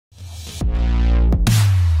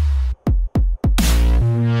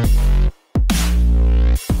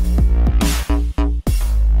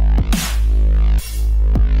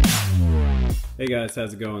Hey guys,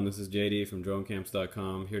 how's it going? This is JD from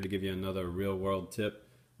DroneCamps.com, here to give you another real-world tip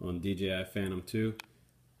on DJI Phantom 2.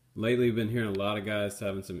 Lately, we've been hearing a lot of guys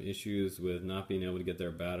having some issues with not being able to get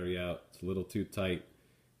their battery out. It's a little too tight.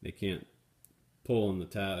 They can't pull on the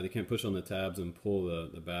tab. They can't push on the tabs and pull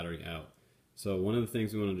the battery out. So one of the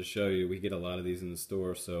things we wanted to show you, we get a lot of these in the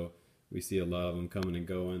store, so we see a lot of them coming and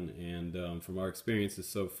going. And from our experiences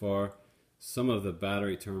so far, some of the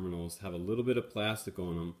battery terminals have a little bit of plastic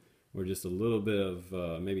on them, or just a little bit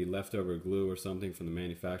of maybe leftover glue or something from the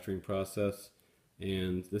manufacturing process.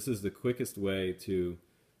 And this is the quickest way to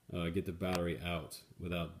get the battery out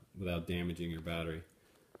without damaging your battery.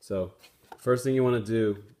 So first thing you want to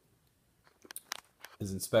do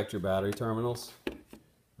is inspect your battery terminals.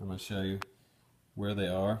 I'm going to show you where they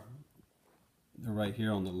are. They're right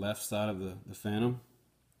here on the left side of the Phantom.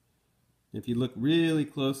 If you look really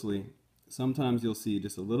closely, sometimes you'll see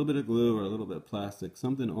just a little bit of glue or a little bit of plastic,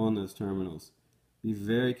 something on those terminals. Be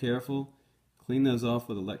very careful. Clean those off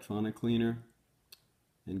with electronic cleaner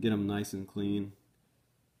and get them nice and clean.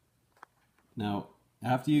 Now,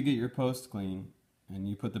 after you get your post clean and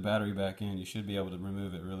you put the battery back in, you should be able to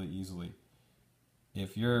remove it really easily.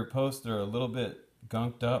 If your posts are a little bit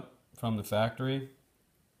gunked up from the factory,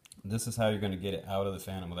 this is how you're going to get it out of the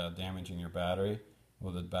Phantom without damaging your battery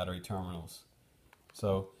or the battery terminals.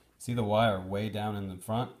 So, see the wire way down in the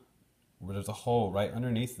front where there's a hole right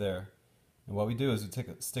underneath there, and what we do is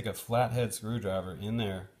we stick a flathead screwdriver in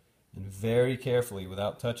there, and very carefully,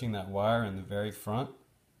 without touching that wire in the very front,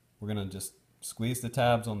 we're going to just squeeze the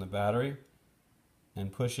tabs on the battery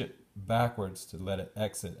and push it backwards to let it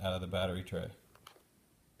exit out of the battery tray.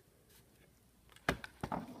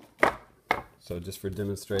 So just for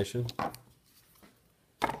demonstration,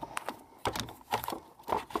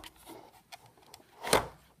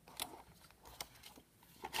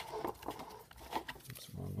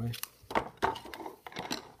 wrong way.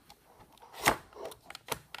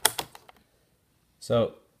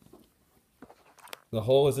 So the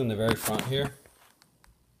hole is in the very front here,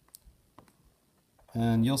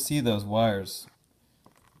 and you'll see those wires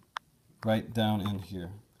right down in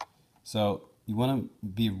here. So you want to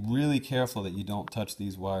be really careful that you don't touch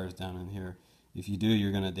these wires down in here. If you do,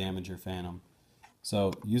 you're going to damage your Phantom.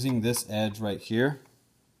 So using this edge right here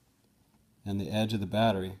and the edge of the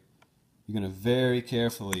battery, you're going to very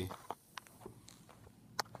carefully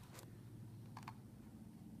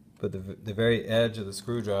put the very edge of the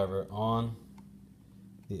screwdriver on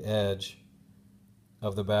the edge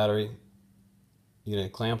of the battery. You're going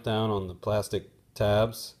to clamp down on the plastic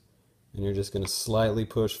tabs, and you're just going to slightly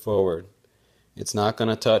push forward. It's not going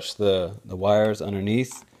to touch the wires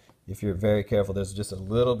underneath. If you're very careful, there's just a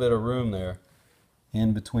little bit of room there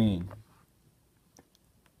in between.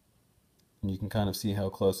 And you can kind of see how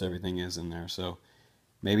close everything is in there. So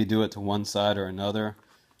maybe do it to one side or another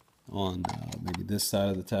on maybe this side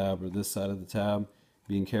of the tab or this side of the tab,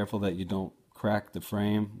 being careful that you don't crack the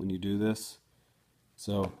frame when you do this.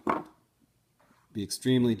 So be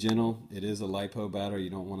extremely gentle. It is a LiPo battery. You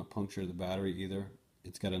don't want to puncture the battery either.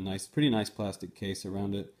 It's got a pretty nice plastic case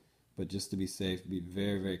around it, but just to be safe, be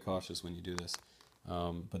very, very cautious when you do this.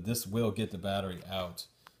 But this will get the battery out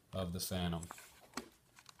of the Phantom.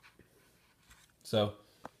 So,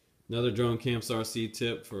 another Drone Camps RC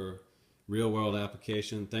tip for real-world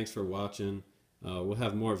application. Thanks for watching. We'll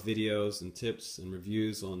have more videos and tips and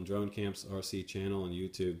reviews on Drone Camps RC channel on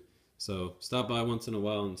YouTube. So, stop by once in a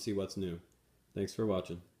while and see what's new. Thanks for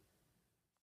watching.